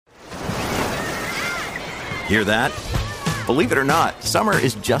Hear that? Believe it or not, summer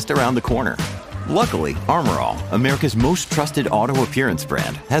is just around the corner. Luckily, Armor All, America's most trusted auto appearance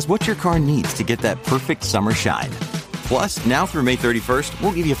brand, has what your car needs to get that perfect summer shine. Plus, now through May 31st,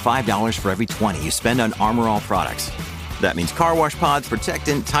 we'll give you $5 for every $20 you spend on Armor All products. That means car wash pods,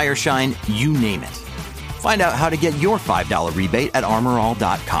 protectant, tire shine, you name it. Find out how to get your $5 rebate at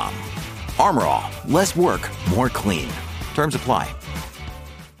armorall.com. Armor All, less work, more clean. Terms apply.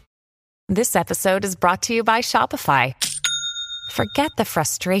 This episode is brought to you by Shopify. Forget the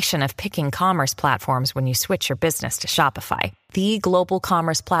frustration of picking commerce platforms when you switch your business to Shopify, the global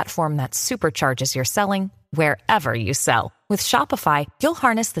commerce platform that supercharges your selling wherever you sell. With Shopify, you'll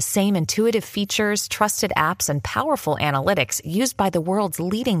harness the same intuitive features, trusted apps, and powerful analytics used by the world's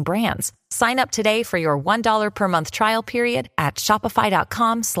leading brands. Sign up today for your $1 per month trial period at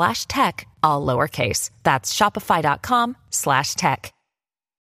shopify.com/tech, all lowercase. That's shopify.com/tech.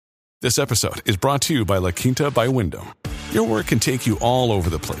 This episode is brought to you by La Quinta by Wyndham. Your work can take you all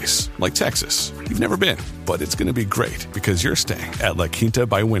over the place, like Texas. You've never been, but it's going to be great because you're staying at La Quinta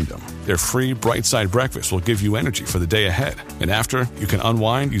by Wyndham. Their free Bright Side breakfast will give you energy for the day ahead. And after, you can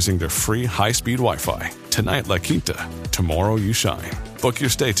unwind using their free high-speed Wi-Fi. Tonight, La Quinta. Tomorrow, you shine. Book your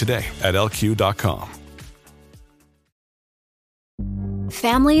stay today at lq.com.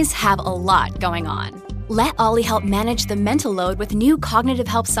 Families have a lot going on. Let Ollie help manage the mental load with new cognitive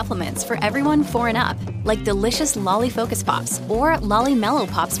help supplements for everyone 4 and up, like delicious Lolly Focus Pops or Lolly Mellow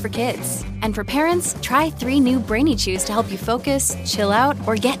Pops for kids. And for parents, try 3 new Brainy Chews to help you focus, chill out,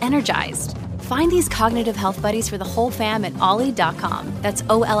 or get energized. Find these cognitive health buddies for the whole fam at ollie.com. That's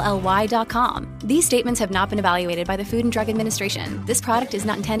OLLY.com. These statements have not been evaluated by the Food and Drug Administration. This product is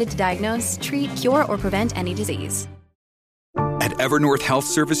not intended to diagnose, treat, cure, or prevent any disease. At Evernorth Health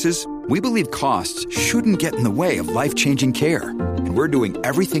Services, we believe costs shouldn't get in the way of life-changing care, and we're doing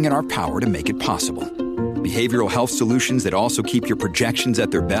everything in our power to make it possible. Behavioral health solutions that also keep your projections at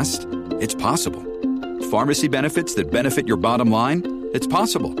their best? It's possible. Pharmacy benefits that benefit your bottom line? It's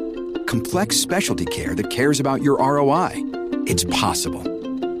possible. Complex specialty care that cares about your ROI? It's possible.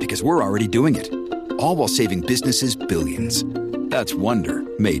 Because we're already doing it. All while saving businesses billions. That's Wonder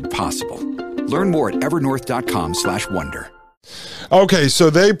made possible. Learn more at evernorth.com/wonder. Okay,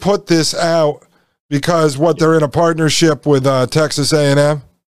 so they put this out because they're in a partnership with Texas A&M?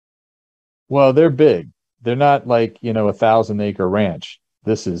 Well, they're big. They're not like, a 1,000-acre ranch.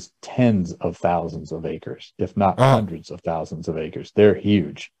 This is tens of thousands of acres, if not hundreds of thousands of acres. They're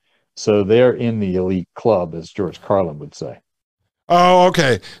huge. So they're in the elite club, as George Carlin would say. Oh,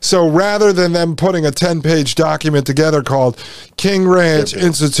 okay. So rather than them putting a 10-page document together called King Ranch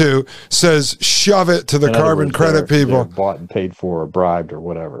Institute says shove it to the carbon credit people. They're bought and paid for or bribed or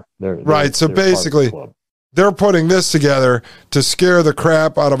whatever. Right. So basically, they're putting this together to scare the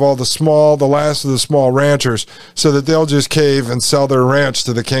crap out of the last of the small ranchers so that they'll just cave and sell their ranch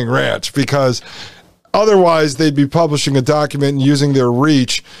to the King Ranch, because otherwise they'd be publishing a document and using their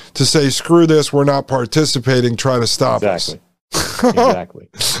reach to say, screw this, we're not participating, try to stop us. Exactly.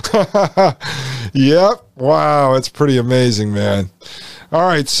 Yep. Wow. It's pretty amazing, man. All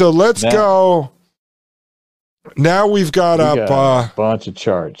right. So let's go. Now we've got a bunch of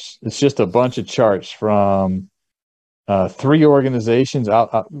charts. It's just a bunch of charts from 3 organizations.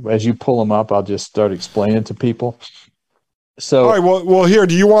 As you pull them up, I'll just start explaining to people. So, all right. Well, here,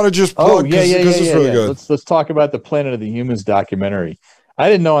 do you want to just plug? Yeah. Really good. Let's talk about the Planet of the Humans documentary. I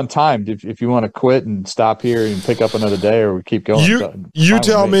didn't know on time if you want to quit and stop here and pick up another day, or we keep going. You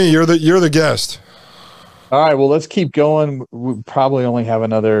tell me. You're the guest. All right. Well, let's keep going. We probably only have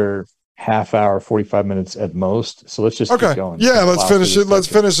another half hour, 45 minutes at most. So let's just keep going. Yeah. Let's finish it. Let's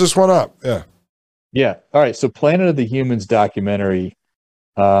finish this one up. Yeah. Yeah. All right. So Planet of the Humans documentary.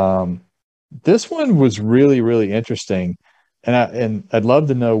 This one was really, really interesting. And I'd love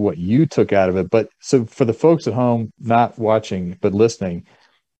to know what you took out of it. But so for the folks at home, not watching, but listening,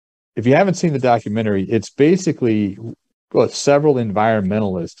 if you haven't seen the documentary, it's basically several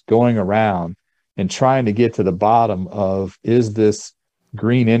environmentalists going around and trying to get to the bottom of, is this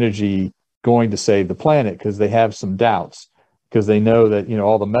green energy going to save the planet? Because they have some doubts, because they know that,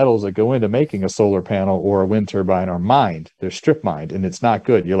 all the metals that go into making a solar panel or a wind turbine are mined. They're strip mined, and it's not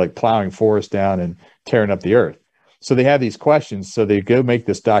good. You're like plowing forest down and tearing up the earth. So they have these questions. So they go make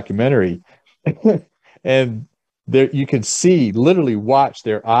this documentary and you can literally watch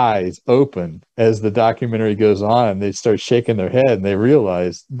their eyes open as the documentary goes on. They start shaking their head and they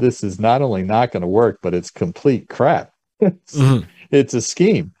realize this is not only not going to work, but it's complete crap. It's a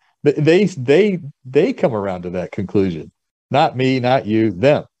scheme. They come around to that conclusion. Not me, not you,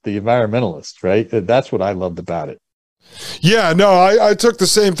 them, the environmentalists, right? That's what I loved about it. Yeah, no, I took the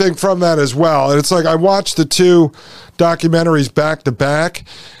same thing from that as well. And it's like I watched the two documentaries back to back,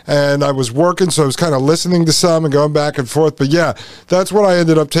 and I was working, so I was kind of listening to some and going back and forth. But yeah, that's what I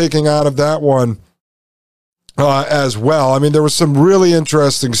ended up taking out of that one as well. I mean, there was some really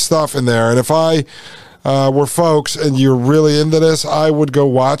interesting stuff in there. And if I were folks and you're really into this, I would go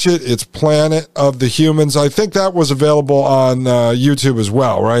watch it. It's Planet of the Humans. I think that was available on YouTube as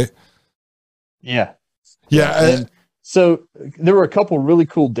well, right? Yeah. Yeah. And so there were a couple really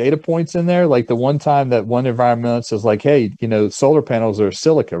cool data points in there. Like the one time that one environmentalist was like, hey, solar panels are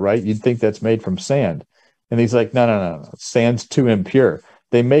silica, right? You'd think that's made from sand. And he's like, no. Sand's too impure.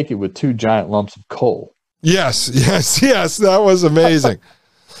 They make it with 2 giant lumps of coal. Yes. That was amazing.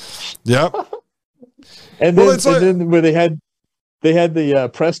 Yep. And then where they had the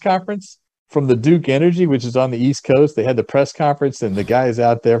press conference from the Duke Energy, which is on the East Coast. They had the press conference, and the guy's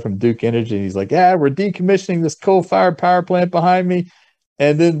out there from Duke Energy, and he's like, yeah, we're decommissioning this coal-fired power plant behind me.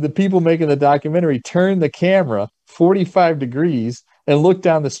 And then the people making the documentary turn the camera 45 degrees and look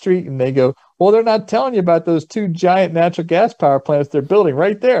down the street, and they go, well, they're not telling you about those 2 giant natural gas power plants they're building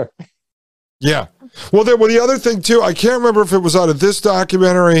right there. Yeah. Well, the other thing, too, I can't remember if it was out of this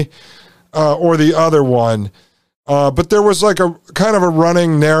documentary or the other one, but there was like a kind of a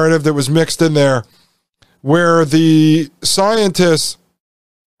running narrative that was mixed in there where the scientists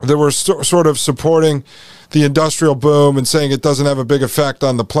that were sort of supporting the industrial boom and saying it doesn't have a big effect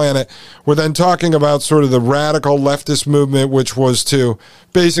on the planet were then talking about sort of the radical leftist movement, which was to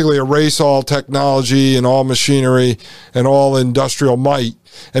basically erase all technology and all machinery and all industrial might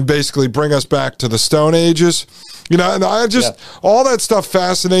and basically bring us back to the Stone Ages. And I just, all that stuff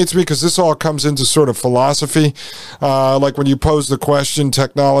fascinates me because this all comes into sort of philosophy. Like when you pose the question,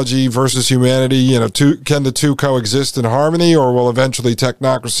 technology versus humanity, can the two coexist in harmony, or will eventually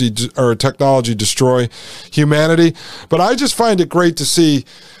technocracy or technology destroy humanity? But I just find it great to see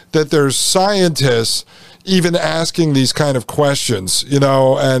that there's scientists even asking these kind of questions,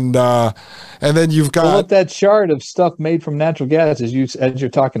 and then you've got... Pull up that chart of stuff made from natural gas as you're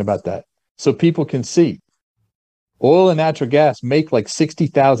talking about that, so people can see. Oil and natural gas make like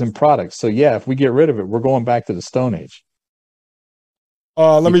 60,000 products. So yeah, if we get rid of it, we're going back to the Stone Age.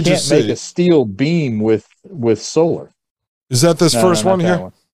 Let me just see. You can't make a steel beam with solar. Is that this first one here?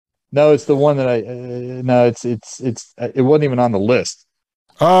 One. No, it's the one that it wasn't even on the list.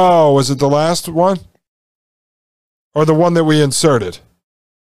 Oh, was it the last one? Or the one that we inserted?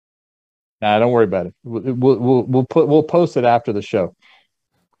 Nah, don't worry about it. We'll post it after the show.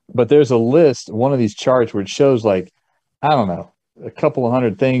 But there's a list, one of these charts where it shows like, I don't know, a couple of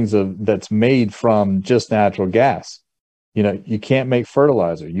hundred things that's made from just natural gas. You can't make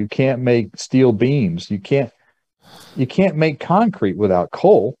fertilizer. You can't make steel beams. You can't make concrete without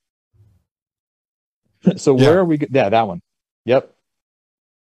coal. So where are we? Yeah, that one. Yep.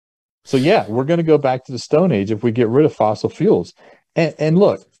 So yeah, we're going to go back to the Stone Age if we get rid of fossil fuels. And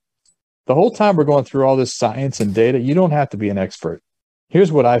look, the whole time we're going through all this science and data, you don't have to be an expert.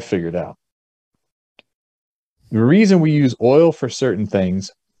 Here's what I figured out. The reason we use oil for certain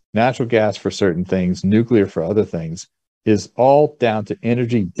things, natural gas for certain things, nuclear for other things, is all down to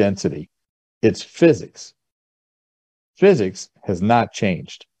energy density. It's physics. Physics has not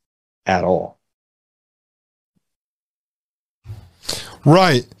changed at all.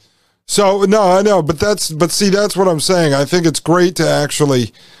 Right. So, no, I know, but see, that's what I'm saying. I think it's great to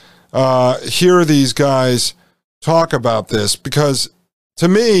actually hear these guys talk about this because to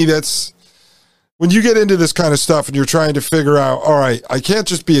me, that's when you get into this kind of stuff and you're trying to figure out, all right, I can't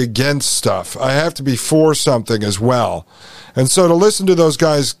just be against stuff. I have to be for something as well. And so to listen to those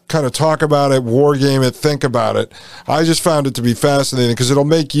guys kind of talk about it, war game it, think about it, I just found it to be fascinating because it'll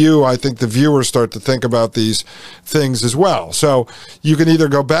make you, I think, the viewer start to think about these things as well. So you can either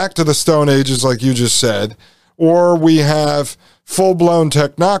go back to the Stone Ages, like you just said, or we have full-blown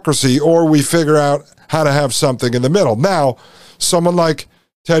technocracy, or we figure out how to have something in the middle. Now, someone like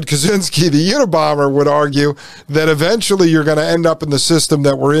Ted Kaczynski, the Unabomber, would argue that eventually you're going to end up in the system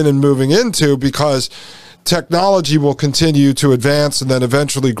that we're in and moving into because technology will continue to advance and then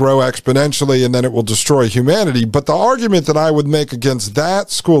eventually grow exponentially, and then it will destroy humanity. But the argument that I would make against that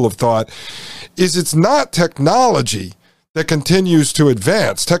school of thought is it's not technology that continues to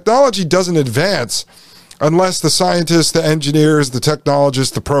advance. Technology doesn't advance unless the scientists, the engineers, the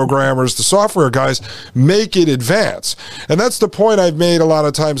technologists, the programmers, the software guys make it advance. And that's the point I've made a lot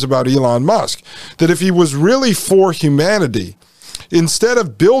of times about Elon Musk, that if he was really for humanity, instead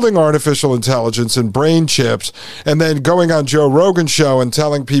of building artificial intelligence and brain chips and then going on Joe Rogan's show and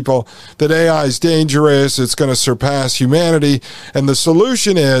telling people that AI is dangerous, it's going to surpass humanity, and the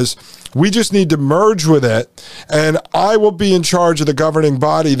solution is we just need to merge with it, and I will be in charge of the governing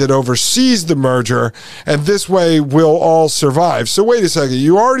body that oversees the merger, and this way we'll all survive. So wait a second,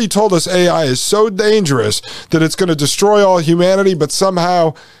 you already told us AI is so dangerous that it's going to destroy all humanity, but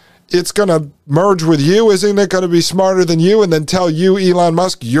somehow it's going to merge with you. Isn't it going to be smarter than you and then tell you, Elon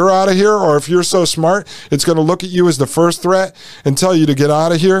Musk, you're out of here? Or if you're so smart, it's going to look at you as the first threat and tell you to get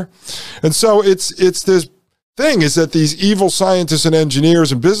out of here. And so it's this thing is that these evil scientists and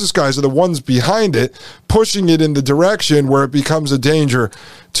engineers and business guys are the ones behind it, pushing it in the direction where it becomes a danger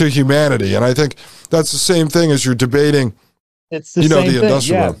to humanity. And I think that's the same thing as you're debating, it's the same thing.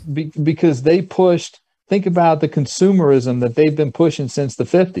 Industrial. Yeah, because they pushed, think about the consumerism that they've been pushing since the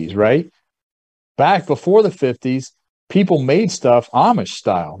 50s, right? Back before the 50s, people made stuff Amish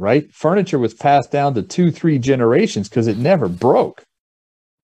style, right? Furniture was passed down to 2-3 generations because it never broke.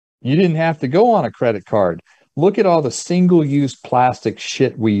 You didn't have to go on a credit card. Look at all the single-use plastic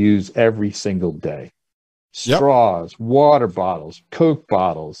shit we use every single day. Straws, water bottles, Coke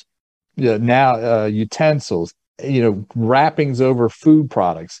bottles, now utensils, wrappings over food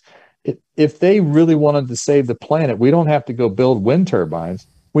products. If they really wanted to save the planet, we don't have to go build wind turbines.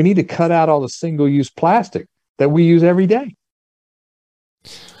 We need to cut out all the single-use plastic that we use every day.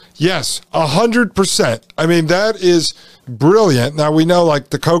 Yes, 100%. I mean, that is brilliant. Now, we know like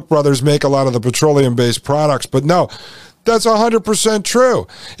the Koch brothers make a lot of the petroleum-based products, but no, that's 100% true.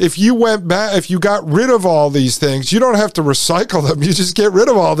 If you went back, if you got rid of all these things, you don't have to recycle them. You just get rid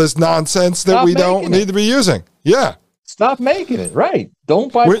of all this nonsense that we don't need to be using. Yeah. Stop making it, right?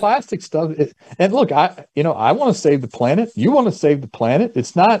 Don't buy plastic stuff. And look, I want to save the planet. You want to save the planet.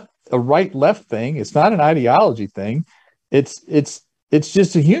 It's not a right-left thing. It's not an ideology thing. It's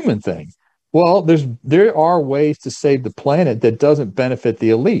just a human thing. Well, there are ways to save the planet that doesn't benefit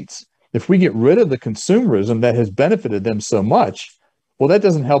the elites. If we get rid of the consumerism that has benefited them so much, well, that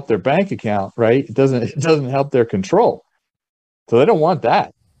doesn't help their bank account, right? It doesn't help their control. So they don't want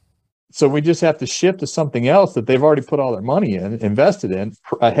that. So we just have to shift to something else that they've already put all their money in, invested in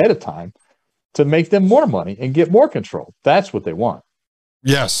ahead of time to make them more money and get more control. That's what they want.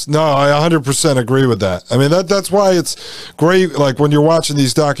 Yes. No, I 100% agree with that. I mean, that's why it's great, like, when you're watching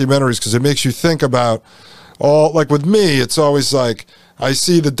these documentaries, because it makes you think about all, like, with me, it's always like, I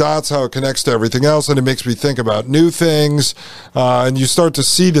see the dots, how it connects to everything else, and it makes me think about new things, and you start to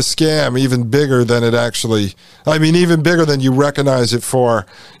see the scam even bigger than it actually, I mean, even bigger than you recognize it for.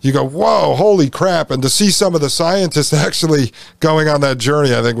 You go, whoa, holy crap, and to see some of the scientists actually going on that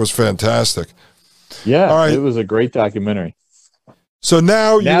journey, I think was fantastic. Yeah, all right. It was a great documentary. So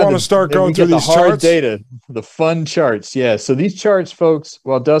now you want to start going through these hard charts? Data, the fun charts. Yeah. So these charts, folks,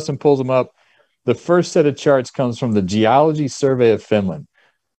 while Dustin pulls them up, the first set of charts comes from the Geology Survey of Finland.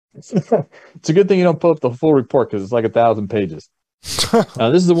 It's a good thing you don't pull up the full report because it's like 1,000 pages. This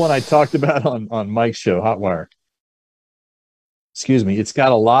is the one I talked about on Mike's show, Hotwire. Excuse me. It's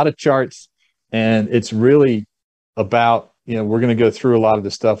got a lot of charts, and it's really about, we're going to go through a lot of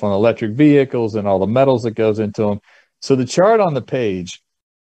the stuff on electric vehicles and all the metals that goes into them. So the chart on the page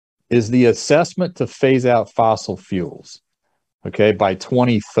is the assessment to phase out fossil fuels, okay, by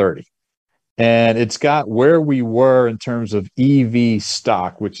 2030. And it's got where we were in terms of EV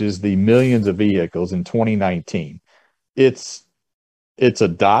stock, which is the millions of vehicles in 2019. It's a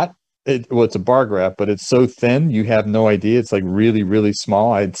dot. It's a bar graph, but it's so thin, you have no idea. It's like really, really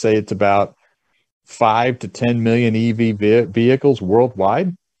small. I'd say it's about 5 to 10 million EV vehicles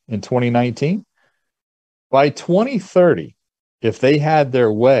worldwide in 2019. By 2030, if they had their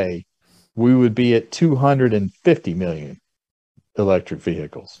way, we would be at 250 million electric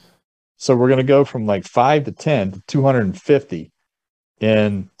vehicles. So we're going to go from like 5 to 10 to 250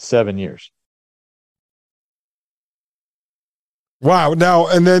 in 7 years. Wow. Now,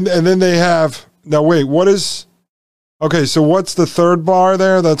 and then they have, now wait, okay, so what's the third bar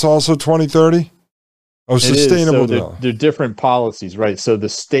there? That's also 2030? Oh, sustainable. So they're different policies, right? So the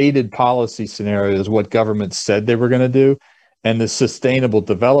stated policy scenario is what government said they were going to do, and the sustainable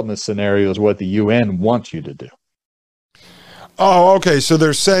development scenario is what the UN wants you to do. Oh, okay. So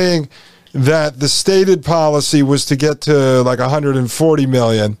they're saying that the stated policy was to get to like 140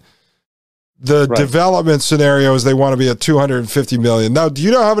 million. The development scenario is they want to be at 250 million. Now, do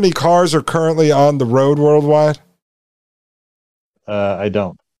you know how many cars are currently on the road worldwide? I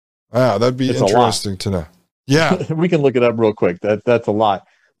don't. Wow, that'd be interesting to know. Yeah. We can look it up real quick. That's a lot.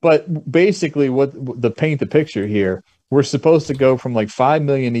 But basically, paint the picture here, we're supposed to go from like 5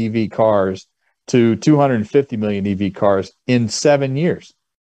 million EV cars to 250 million EV cars in 7 years.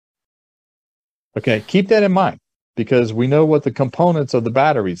 Okay, keep that in mind, because we know what the components of the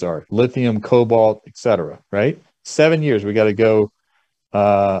batteries are: lithium, cobalt, etc. Right? 7 years. We got to go.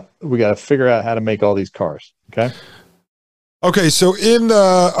 We got to figure out how to make all these cars. Okay. Okay, so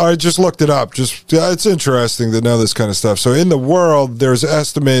I just looked it up. It's interesting to know this kind of stuff. So in the world, there's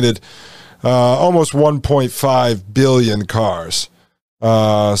estimated almost 1.5 billion cars.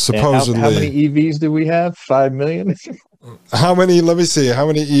 Supposedly, how many EVs do we have? 5 million. How many? Let me see. How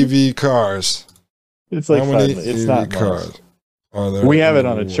many EV cars? It's like how 5 many million. It's EV not cars are there. We have it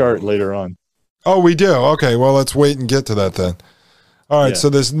on a chart later on. Oh, we do. Okay, well, let's wait and get to that then. All right. So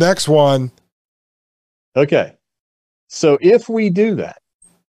this next one. Okay. So if we do that,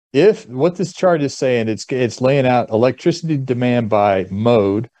 if what this chart is saying, it's laying out electricity demand by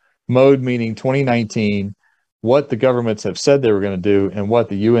mode meaning 2019, what the governments have said they were going to do, and what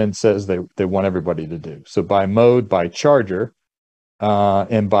the UN says they want everybody to do. So by mode, by charger,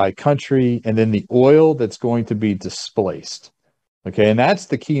 and by country, and then the oil that's going to be displaced. Okay, and that's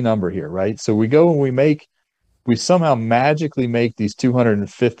the key number here, right? So we go and we somehow magically make these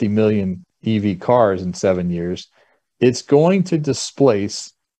 250 million EV cars in 7 years. It's going to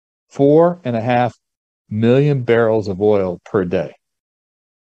displace 4.5 million barrels of oil per day.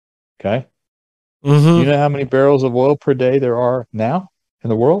 Okay. Mm-hmm. Do you know how many barrels of oil per day there are now in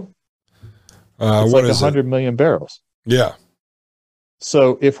the world? It's like 100 million barrels. Yeah.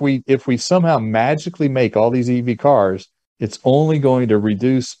 So if we somehow magically make all these EV cars, it's only going to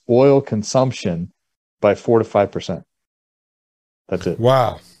reduce oil consumption by 4 to 5%. That's it.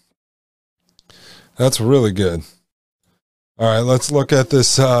 Wow. That's really good. All right, let's look at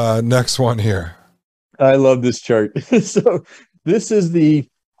this next one here. I love this chart. So this is the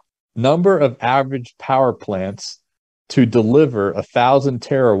number of average power plants to deliver 1,000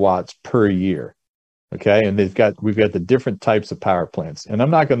 terawatts per year. Okay, and we've got the different types of power plants, and I'm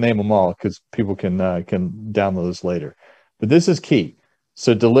not going to name them all because people can download this later. But this is key.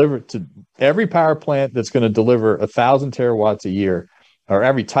 So deliver to every power plant that's going to deliver 1,000 terawatts a year, or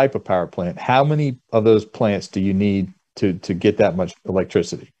every type of power plant. How many of those plants do you need to get that much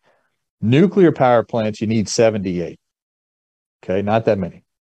electricity? Nuclear power plants, you need 78. Okay, not that many.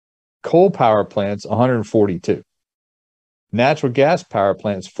 Coal power plants, 142. Natural gas power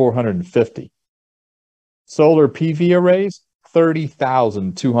plants, 450. Solar PV arrays,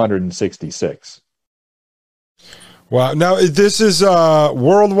 30,266. Wow. Now, this is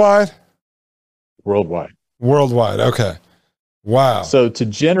worldwide? Worldwide. Worldwide. Okay. Wow. So to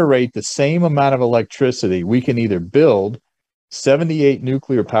generate the same amount of electricity, we can either build 78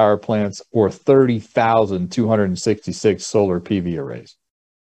 nuclear power plants or 30,266 solar PV arrays.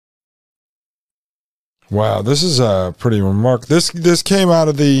 Wow, this is pretty remarkable. This came out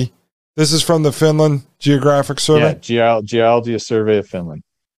of this is from the Finland Geographic Survey? Yeah, Geology Survey of Finland.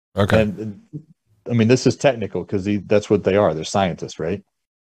 Okay. And I mean, this is technical because that's what they are. They're scientists, right?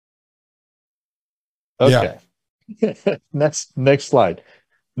 Okay. Yeah. Next slide.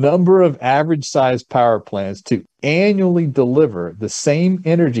 Number of average size power plants to annually deliver the same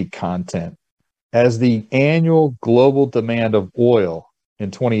energy content as the annual global demand of oil in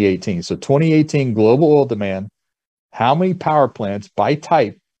 2018. So 2018 global oil demand, how many power plants by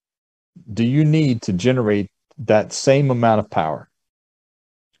type do you need to generate that same amount of power?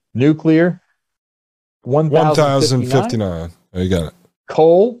 Nuclear, 1,059. You got it.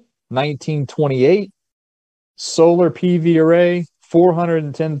 Coal, 1928. Solar PV array,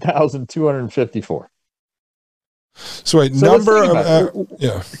 410,254. So wait, number of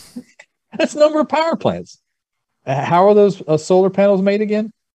yeah. That's number of power plants. How are those solar panels made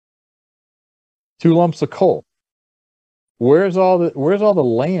again? 2 lumps of coal. Where's all the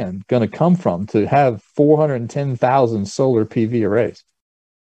land going to come from to have 410,000 solar PV arrays?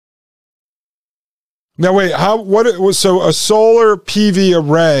 Now wait, so a solar PV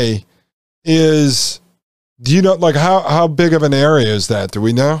array is, do you know, like how big of an area is that? Do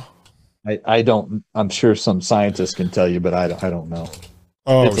we know? I don't. I'm sure some scientists can tell you, but I don't know.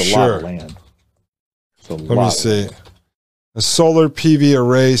 Oh, it's a lot of land. Let me see. A solar PV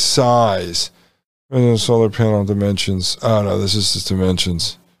array size. Solar panel dimensions. Oh no, this is just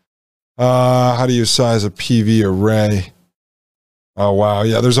dimensions. How do you size a PV array? Oh wow,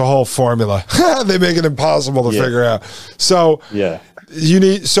 yeah. There's a whole formula. They make it impossible to figure out. So yeah. You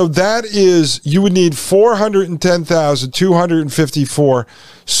would need 410,254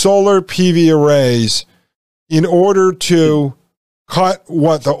 solar PV arrays in order to cut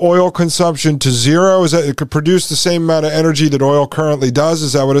the oil consumption to zero. Is that it could produce the same amount of energy that oil currently does?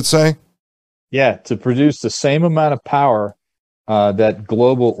 Is that what it's saying? Yeah, to produce the same amount of power that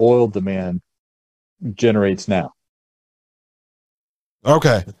global oil demand generates now.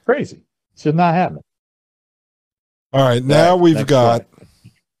 Okay. It's crazy. It should not happen. All right. Now we've got.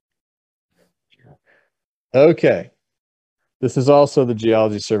 Okay. This is also the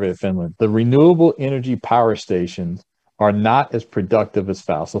Geology Survey of Finland. The renewable energy power stations are not as productive as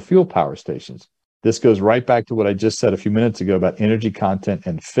fossil fuel power stations. This goes right back to what I just said a few minutes ago about energy content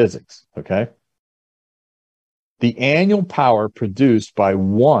and physics, okay? The annual power produced by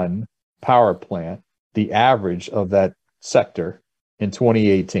one power plant, the average of that sector in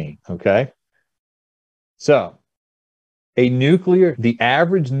 2018, okay? So, the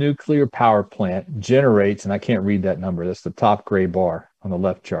average nuclear power plant generates, and I can't read that number, that's the top gray bar on the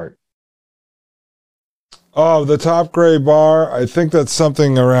left chart. Oh, the top gray bar, I think that's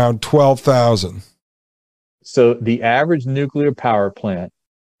something around 12,000. So the average nuclear power plant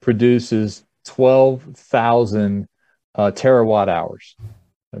produces 12,000 terawatt hours.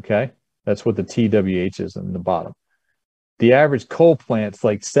 Okay? That's what the TWH is in the bottom. The average coal plant's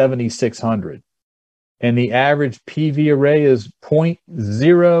like 7,600. And the average PV array is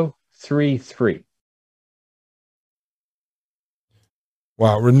 0.033.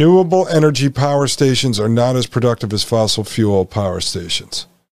 Wow. Renewable energy power stations are not as productive as fossil fuel power stations.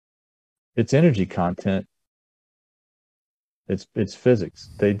 It's energy content. It's physics.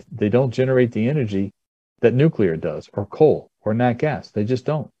 They don't generate the energy that nuclear does, or coal, or nat gas. They just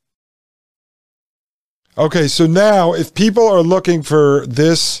don't. Okay, so now if people are looking for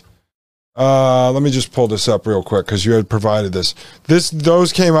this, let me just pull this up real quick because you had provided this.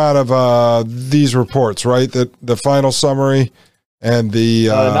 Those came out of these reports, right? The final summary and the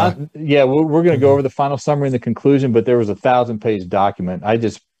we're going to go over the final summary and the conclusion, but there was a 1,000-page document. I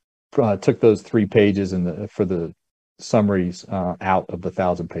just took those 3 pages for the summaries out of the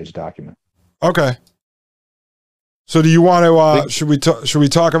 1,000-page document. Okay. So do you want to should we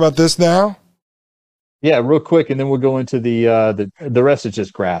talk about this now? Yeah, real quick, and then we'll go into the rest is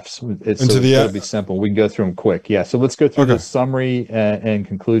just graphs. It'll be simple. We can go through them quick. Yeah, so let's go through the summary and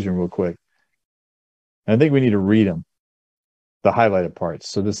conclusion real quick. I think we need to read them, the highlighted parts.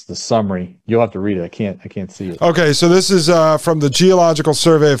 So this is the summary. You'll have to read it. I can't see it. Okay, so this is from the Geological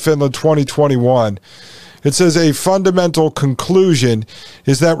Survey of Finland 2021. It says a fundamental conclusion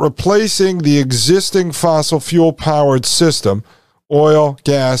is that replacing the existing fossil fuel-powered system, oil,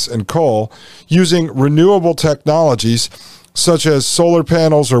 gas, and coal, using renewable technologies such as solar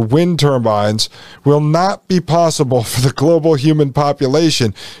panels or wind turbines will not be possible for the global human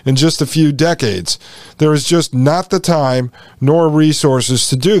population in just a few decades. There is just not the time nor resources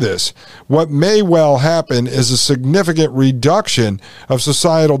to do this. What may well happen is a significant reduction of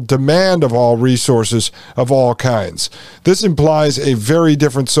societal demand of all resources of all kinds. This implies a very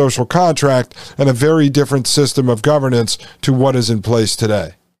different social contract and a very different system of governance to what is in place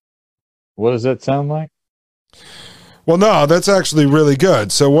today. What does that sound like? Well, no, that's actually really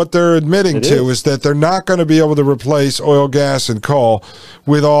good. So what they're admitting is that they're not going to be able to replace oil, gas, and coal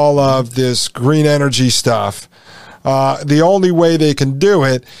with all of this green energy stuff. The only way they can do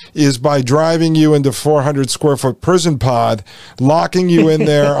it is by driving you into 400-square-foot prison pod, locking you in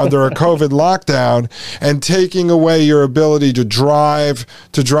there under a COVID lockdown, and taking away your ability to drive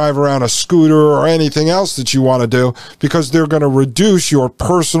around a scooter or anything else that you want to do, because they're going to reduce your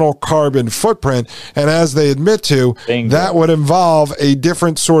personal carbon footprint. And as they admit to, that would involve a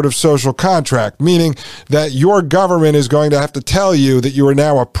different sort of social contract, meaning that your government is going to have to tell you that you are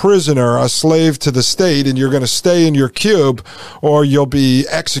now a prisoner, a slave to the state, and you're going to stay in your cube or you'll be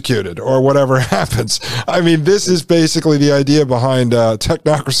executed or whatever happens. I mean, this is basically the idea behind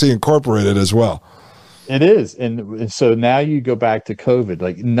Technocracy Incorporated as well. It is. And so now you go back to COVID.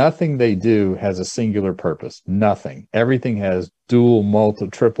 Like, nothing they do has a singular purpose. Nothing. Everything has dual, multiple,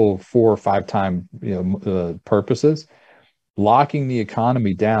 triple, 4 or 5 time purposes. Locking the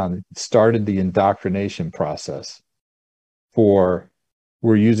economy down started the indoctrination process for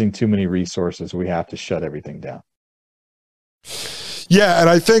we're using too many resources. We have to shut everything down. Yeah, and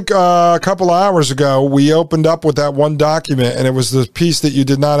I think a couple of hours ago, we opened up with that one document, and it was the piece that you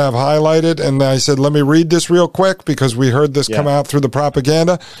did not have highlighted, and I said, let me read this real quick, because we heard this come out through the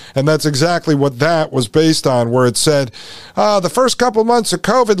propaganda, and that's exactly what that was based on, where it said, the first couple of months of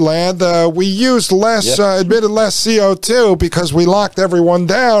COVID land, we used emitted less CO2 because we locked everyone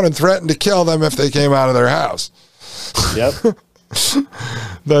down and threatened to kill them if they came out of their house. Yep.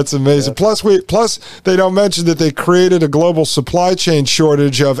 That's amazing. Yeah. Plus they don't mention that they created a global supply chain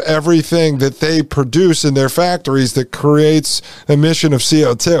shortage of everything that they produce in their factories that creates emission of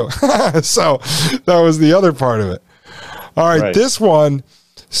CO2. So that was the other part of it. All right. This one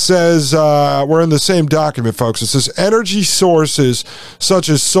says, we're in the same document, folks. It says energy sources such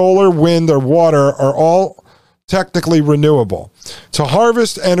as solar, wind, or water are all technically renewable. To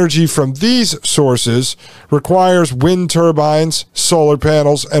harvest energy from these sources requires wind turbines, solar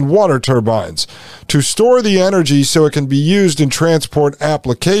panels, and water turbines. To store the energy so it can be used in transport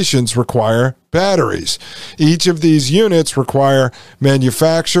applications require batteries. Each of these units require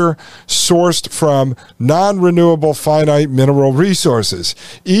manufacture sourced from non-renewable finite mineral resources.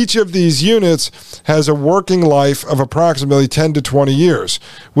 Each of these units has a working life of approximately 10 to 20 years,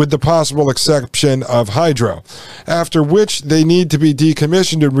 with the possible exception of hydro, after which they need to be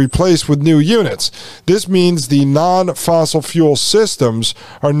decommissioned and replaced with new units. This means the non-fossil fuel systems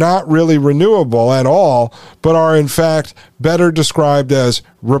are not really renewable at all, but are in fact better described as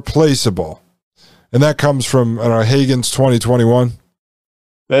replaceable. And that comes from Hagen's 2021.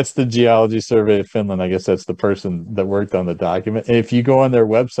 That's the Geology Survey of Finland. I guess that's the person that worked on the document. And if you go on their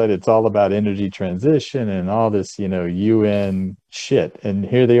website, it's all about energy transition and all this, UN shit. And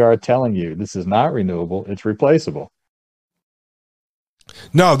here they are telling you this is not renewable, it's replaceable.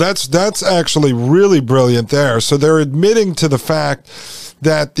 No, that's actually really brilliant there. So they're admitting to the fact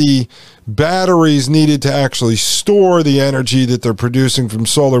that the batteries needed to actually store the energy that they're producing from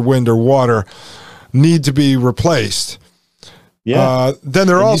solar, wind, or water need to be replaced. Yeah. Then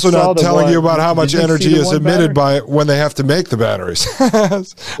they're also not telling you about how much energy is emitted by when they have to make the batteries.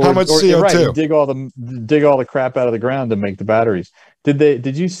 How much CO2? Right, you dig all the crap out of the ground to make the batteries.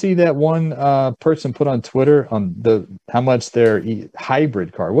 Did you see that one person put on Twitter on how much their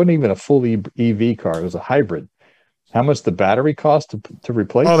hybrid car? It wasn't even a full EV car. It was a hybrid. How much the battery cost to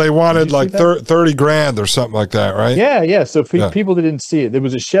replace? Oh, they wanted like 30 grand or something like that, right? Yeah. So people that didn't see it, there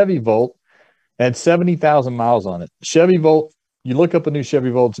was a Chevy Volt, had 70,000 miles on it. Chevy Volt, you look up a new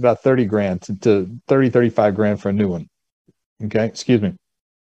Chevy Volt, it's about 30 grand to 35 grand for a new one. Okay, excuse me.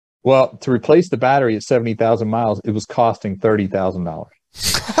 Well, to replace the battery at 70,000 miles, it was costing $30,000.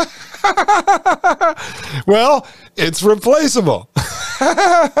 Well, it's replaceable.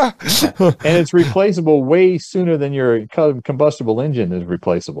 And it's replaceable way sooner than your combustible engine is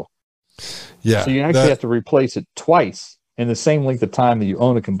replaceable. Yeah. So you actually have to replace it twice in the same length of time that you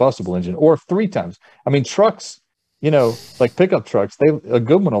own a combustible engine, or 3 times. I mean, trucks, like pickup trucks, a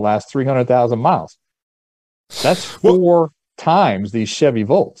good one will last 300,000 miles. That's 4 times these Chevy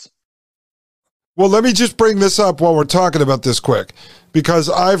Volts. Well, let me just bring this up while we're talking about this quick, because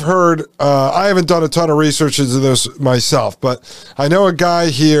I've heard, I haven't done a ton of research into this myself, but I know a guy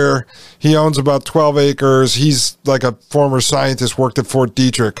here, he owns about 12 acres. He's like a former scientist, worked at Fort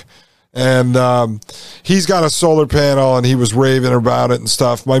Detrick, and he's got a solar panel, and he was raving about it and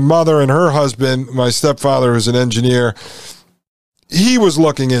stuff. My mother and her husband, my stepfather, who's an engineer, he was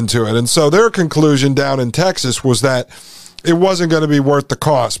looking into it. And so their conclusion down in Texas was that it wasn't going to be worth the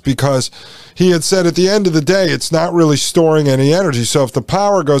cost, because he had said at the end of the day, it's not really storing any energy. So if the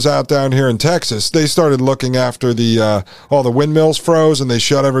power goes out down here in Texas, they started looking after all the windmills froze and they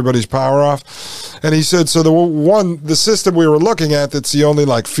shut everybody's power off. And he said, so the system we were looking at, that's the only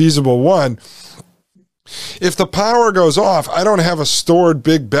like feasible one, if the power goes off, I don't have a stored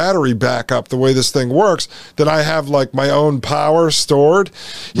big battery backup the way this thing works, that I have like my own power stored.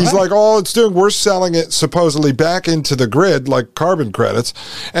 He's like, all it's doing, we're selling it supposedly back into the grid, like carbon credits,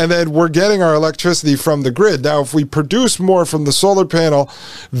 and then we're getting our electricity from the grid. Now, if we produce more from the solar panel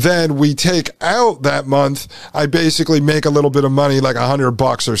than we take out that month, I basically make a little bit of money, like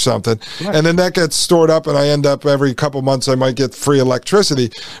 $100 or something. Right. And then that gets stored up, and I end up every couple months I might get free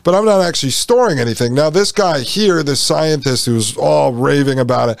electricity, but I'm not actually storing anything. Now, this guy here, this scientist who's all raving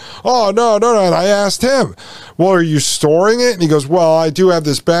about it, oh, no. And I asked him, well, are you storing it? And he goes, well, I do have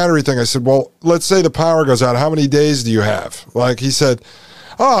this battery thing. I said, well, let's say the power goes out. How many days do you have? Like, he said,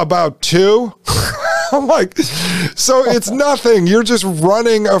 oh, about 2. I'm like, so it's nothing. You're just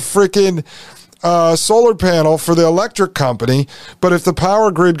running a freaking solar panel for the electric company. But if the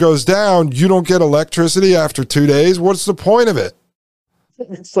power grid goes down, you don't get electricity after 2 days. What's the point of it?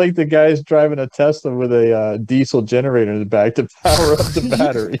 It's like the guy's driving a Tesla with a diesel generator in the back to power up the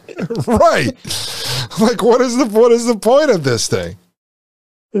battery. Right. Like, what is the point of this thing?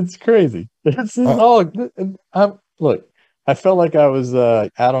 It's crazy. It's all. Look, I felt like I was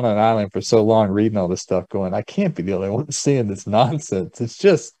out on an island for so long reading all this stuff going, I can't be the only one seeing this nonsense. It's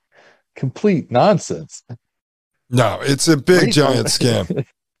just complete nonsense. No, it's a big, giant scam.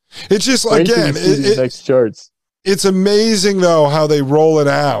 It's just, again, next charts. It's amazing, though, how they roll it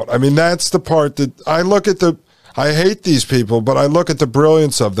out. I mean, that's the part that I look at I hate these people, but I look at the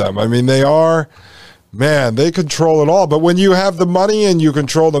brilliance of them. I mean, they control it all. But when you have the money and you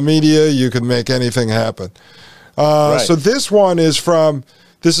control the media, you can make anything happen. Right. So this one is from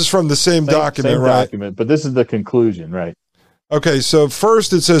This is from the same document, same right? Document, but this is the conclusion, right? Okay, so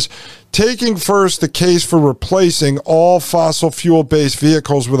first it says, taking first the case for replacing all fossil fuel-based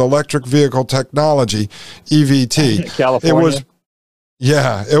vehicles with electric vehicle technology, EVT. California.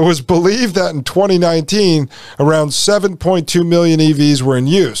 It was believed that in 2019, around 7.2 million EVs were in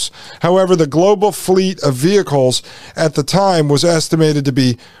use. However, the global fleet of vehicles at the time was estimated to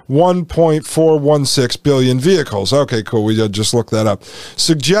be 1.416 billion vehicles. Okay, cool. We just looked that up.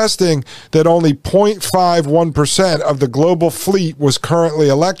 Suggesting that only 0.51% of the global fleet was currently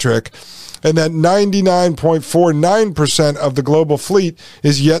electric, and that 99.49% of the global fleet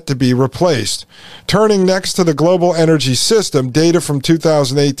is yet to be replaced. Turning next to the global energy system, data from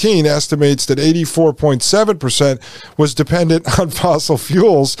 2018 estimates that 84.7% was dependent on fossil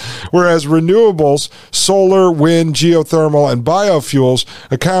fuels, whereas renewables, solar, wind, geothermal, and biofuels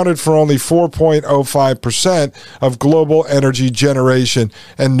accounted for only 4.05% of global energy generation,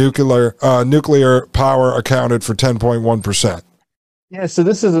 and nuclear power accounted for 10.1%. Yeah, so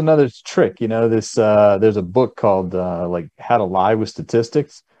this is another trick. This there's a book called like How to Lie with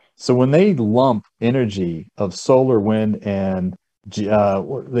Statistics. So when they lump energy of solar, wind, and they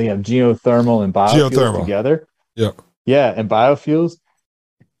have geothermal and biofuels together. Yeah, and biofuels.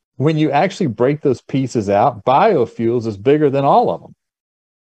 When you actually break those pieces out, biofuels is bigger than all of them.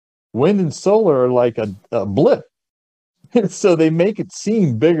 Wind and solar are like a blip. So they make it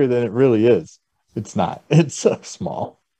seem bigger than it really is. It's not. It's so small.